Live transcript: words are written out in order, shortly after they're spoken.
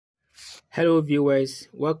Hello viewers,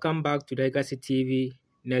 welcome back to the Legacy TV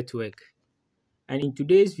network. And in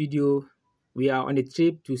today's video, we are on a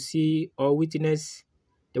trip to see or witness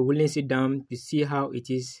the Wulensi Dam to see how it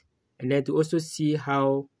is, and then to also see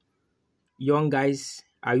how young guys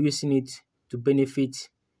are using it to benefit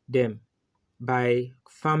them by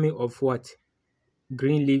farming of what?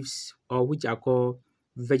 Green leaves, or which are called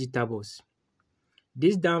vegetables.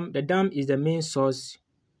 The dam is the main source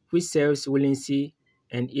which serves Wulensi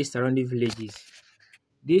and its surrounding villages.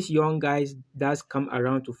 These young guys does come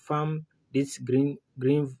around to farm these green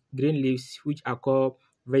leaves which are called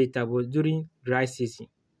vegetables during dry season.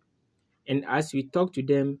 And as we talk to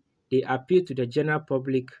them, they appeal to the general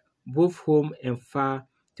public, both home and far,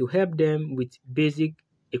 to help them with basic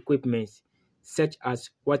equipment such as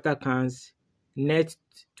water cans, nets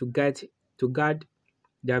to guard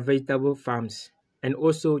their vegetable farms, and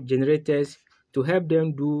also generators to help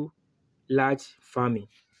them do large farming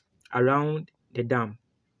around the dam.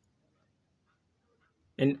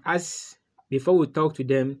 And as before we talk to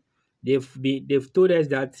them, they've told us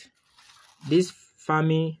that this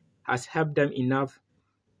farming has helped them enough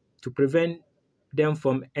to prevent them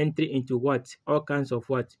from entering into all kinds of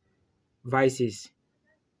vices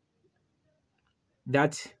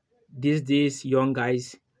that these young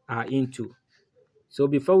guys are into. So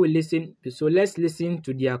let's listen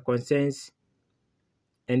to their concerns,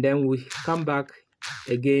 and then we come back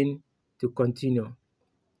again to continue.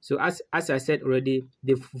 So as I said already,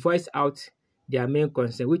 they've voiced out their main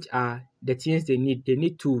concern, which are the things they need. They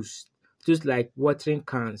need tools like watering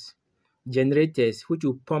cans, generators, which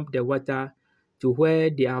will pump the water to where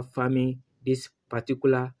they are farming these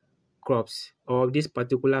particular crops or these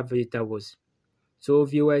particular vegetables. So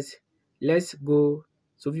viewers, let's go.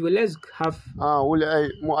 So viewers, let's have a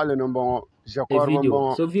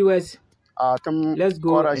video. So viewers, let's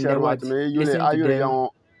go and then listen to them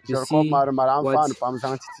to see what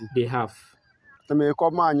they have.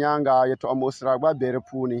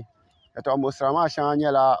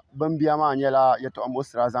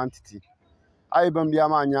 Ay bambia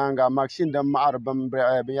ma nyanga machine dam mar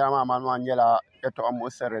bambia ma man nyela yeto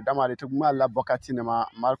amosere damari to mala bokati ne ma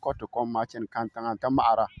markoto kom machine kantanga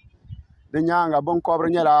tamara de nyanga bon kobre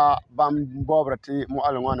nyela bam bobrati mo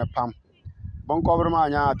alngona pam bon kobre ma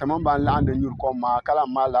nya tamam ban la ande nyur kom ma kala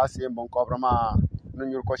mala se bon kobre ma no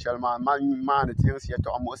nyur ko shelma ma ne tin se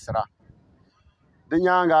yeto amosera de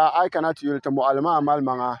nyanga ay kana tuyul to mo alma mal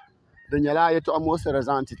manga de nyela yeto amosera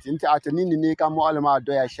zanti tinti atini ni ka mo alma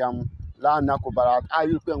do ya sham la na ko barat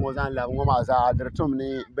ayul ko ngozan la ngoma za adretum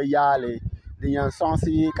ni bayale dinyan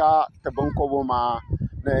sonsi ka te bonko boma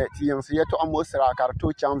ne tiyan si yeto amosra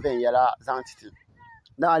karto chanven yala zantiti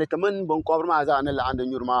na ale tamen bonko ma za ne la ande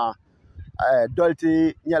nyurma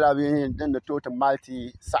dolti nyala bi den to te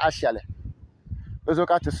malti sa ashale bezo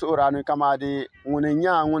ka te sura ne kama de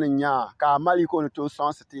ngunya ka mali ko to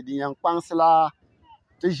sonsi dinyan pansla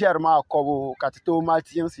te germa ko ka to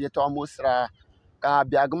malti yan si yeto amosra ka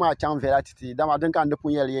biagma chang velatiti dama den kan de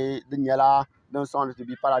punyel ye de nyala don son to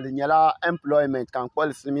bi para de nyala employment kan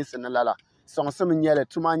policy mis na lala son sem nyele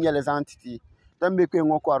tuma nyele zantiti dan be kwen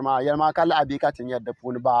ngokorma yelma kala abi ka tin yedde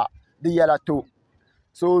pun ba de yala to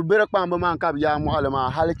so bere kpamba man ka biya mo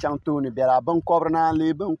alama hal chang to ni bera ban kobrna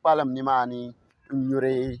le ban palam ni mani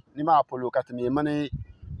nyure ni ma polo katmi mane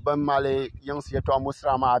ban male yang si to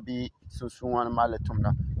musra ma bi susuwan male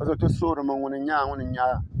tumda so to soro mo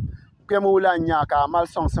nya kemo la nya ka mal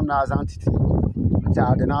song sem na zantiti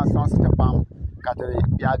ja de na song sta pam ka te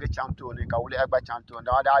biage chanto ne ka wule agba chanto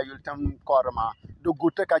da yul tam korma do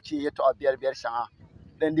gute ka chi to bier shanga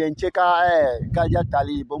den den cheka ka ja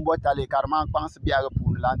tali bombo tali karma pans biage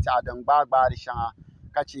pun lan ta dan gba ri shanga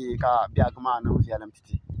ka chi ka biage ma no vialam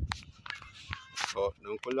titi o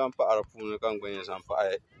non kulam pa arpun kan gwen sam pa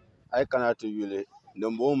ai kana to yule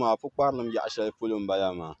nombo ma fu parlum ya shay pulum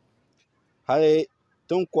bayama hay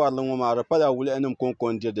tun kwarli ŋɔ maa di pala wulinim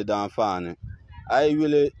konkon dirdi danfaani a yi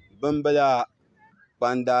yuli bimbila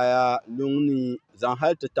kpandaaya luŋni zaŋ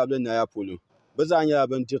hali ti tabili naya polo bɛ zaa nyɛla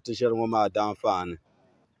bin dirti shɛli ŋɔ maa danfaani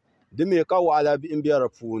di mi ka waɣala bihi be di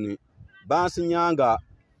puuni baansi nyaanga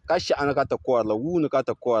ka shɛɣani ka ti kɔrili wuuni ka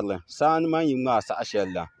ti kɔrili saani man yi ŋmaa saɣa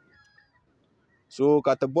shɛli la so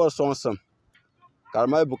ka ti bɔri sɔŋsim ka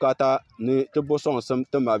di mali bukata ni ti bo sɔŋsim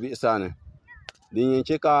ti ma bihi sani din yɛn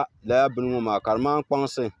chɛ ka laya bini ŋɔ maa ka di maan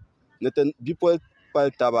kpaŋsi ni ti bipɔli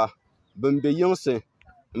pali taba bin be yinsi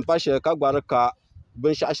n pa shɛli ka gbari ka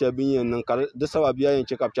binshɛɣu shɛli bin yɛn niŋ ka di sababiya yɛn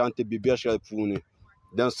chɛ ka bi chaŋ ti bibiɛri shɛli puuni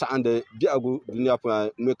din saɣindi biɛhigu duniya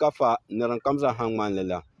puuni ŋme ka fa nirin kam zaŋ haŋ ŋmanli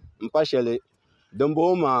la n pa shɛli din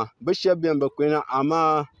bɔŋɔ maa bi shɛba bɛni bi kpina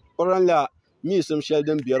amaa pirinla miisim shɛli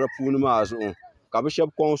din be di puuni maa zuɣu ka bi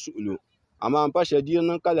shɛba kɔŋ suɣulo amma pa shedir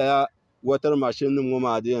nan kala ya water machine nim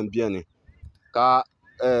ngoma de biene ka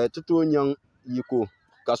tutu nyang yiko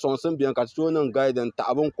ka sonsen bien ka tutu nan guiden ta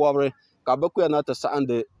abun kobre ka ba ku na ta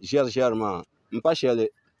sande jer ma mpa shele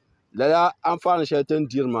la amfani shele ten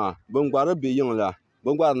dirma bungwara be yin la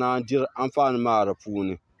bungwara na dir amfani ma ra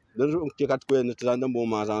puni dan ke kat ku ne tan dan bo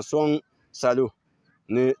ma san son salu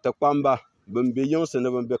ne ta kwamba bumbe yin se ne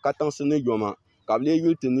bumbe katan se ne yoma ka ble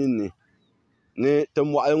yultinin ne ta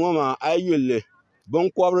mo ay ngoma ayulle bon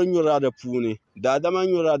kobre nyura da puni da dama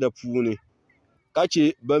nyura da puni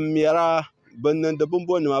kace ban mera ban nan da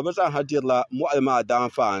bumbo ne ma ba san hadirla mo alma da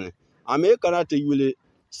amfani ame kana ta yule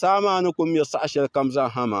sama no ko mi sa shel kamza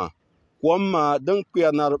hama komma dan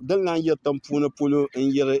kuyanar dan nan yetam puni pulu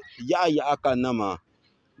in yire ya aka nama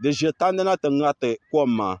de jetandana ta ngate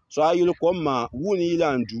komma so ayul komma wuni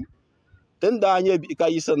landu dan da anye bi ka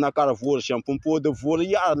yisa na kara vor shampoo po de vor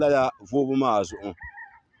ya la vobu mazu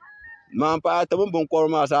man pa ta bon ko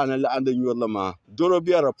ma sa na la anda nyurla ma doro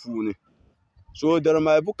biara puni so der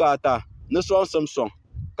mai bukata na son samson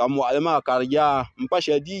kamu alma karya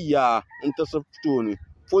mpashe di ya ntasaptuni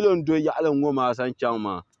fulon do ya alan ngoma san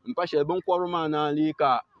chama mpashe bon ko ma na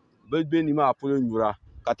lika belbe ni ma fulon yura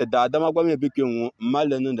kata da dama gwa me bikin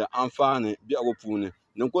malanin da amfani bi ago puni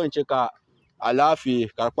nan ko nce ka alafi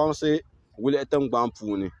karpanse wule tan gban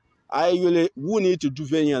puni ay yule wuni tu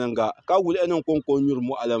duve nyanga ka wule nan kon ko nyur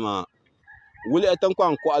mu alama wule tan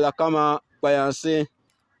kwan ko ala kama payanse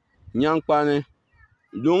nyankpane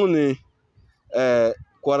lungni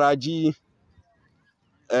koraji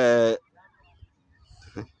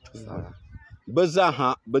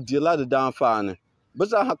bazaha badila da danfani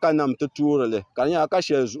bazaha kanam ta turale kanya ka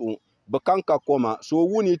shezu bakanka koma so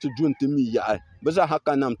wuni tu junti mi ya bazaha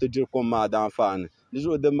kanam ta dir koma danfani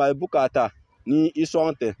lizo de mai bukata ni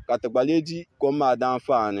isonte katagbaleji koma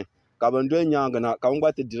danfani ka bando nyanga na ka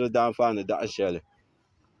ngwate dir danfani da ashele.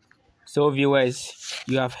 So viewers,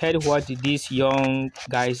 you have heard what these young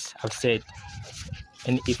guys have said,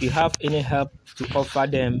 and if you have any help to offer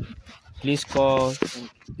them, please call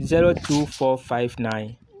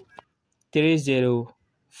 02459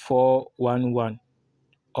 30411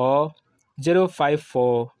 or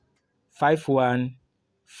 054 51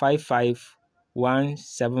 55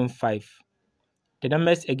 175. The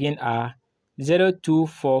numbers again are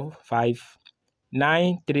 0245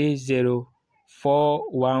 930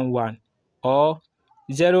 411 or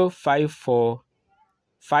 054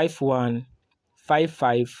 51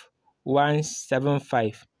 55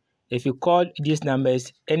 175. If you call these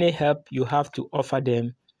numbers, any help you have to offer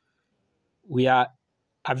them, we are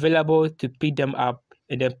available to pick them up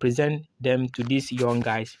and then present them to these young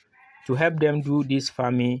guys to help them do this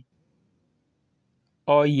farming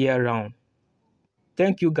all year round.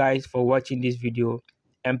 Thank you guys for watching this video,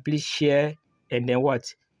 and please share and then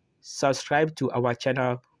subscribe to our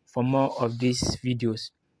channel for more of these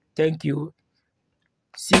videos. Thank you.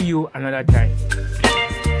 See you another time.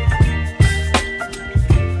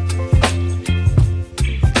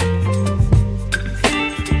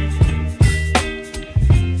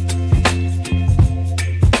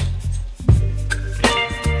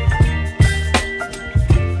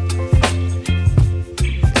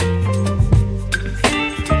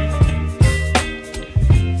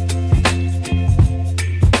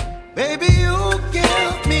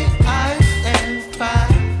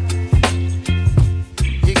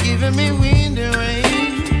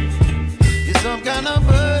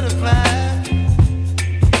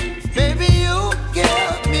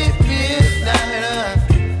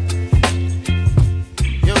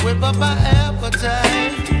 My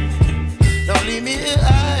appetite, don't leave me here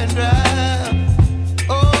high and dry.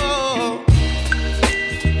 Oh,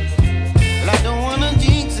 well, I don't wanna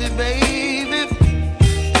jinx it, baby,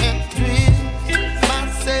 and twist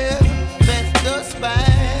myself at the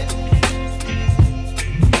spine.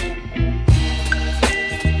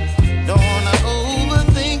 Don't wanna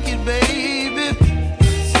overthink it, baby.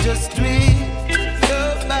 It's just twist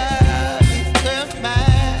your body and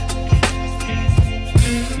mine.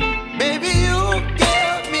 Baby, you can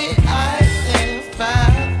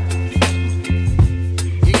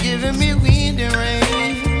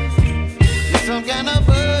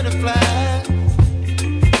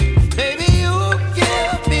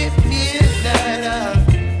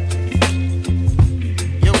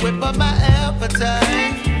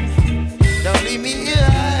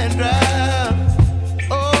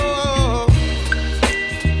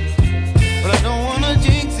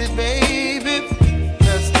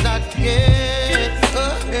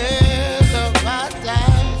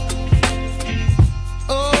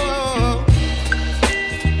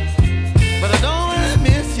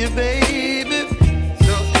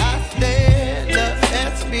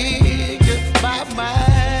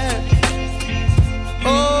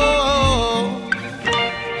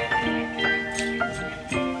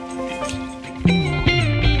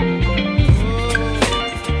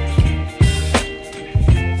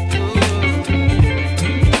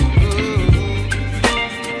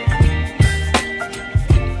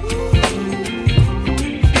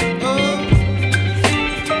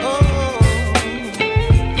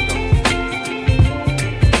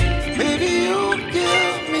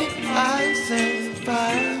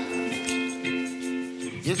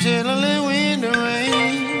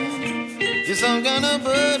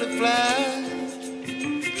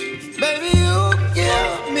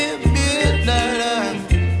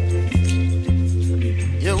midnight.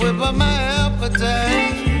 You whip up my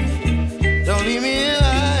appetite. Don't leave me here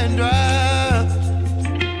high and dry.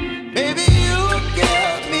 Baby, you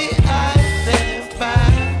give me ice and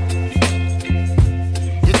fire.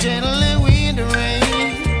 You're channeling wind and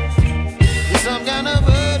rain. You're some kind of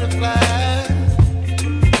butterfly.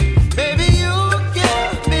 Baby, you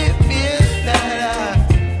give me midnight.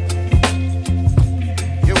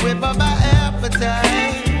 You whip up my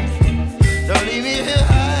appetite. Don't leave me here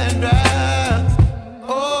high and dry.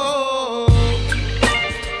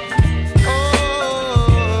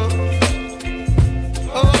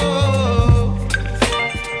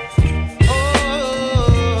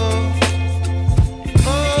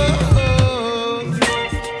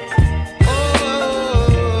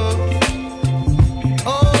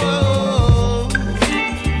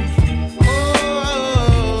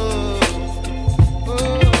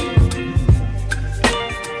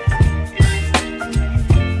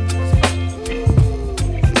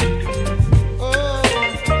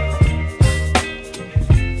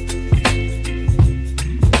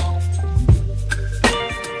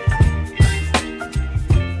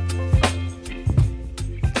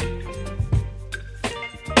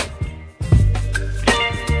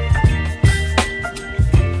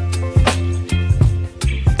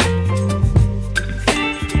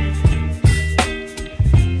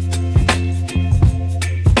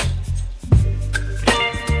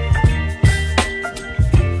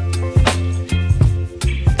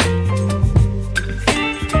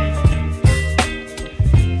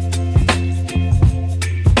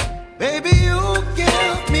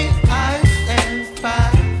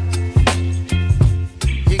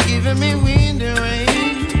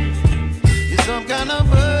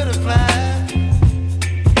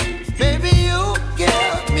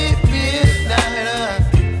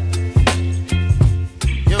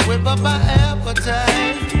 Whip up my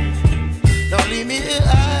appetite. Don't leave me here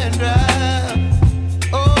high and dry.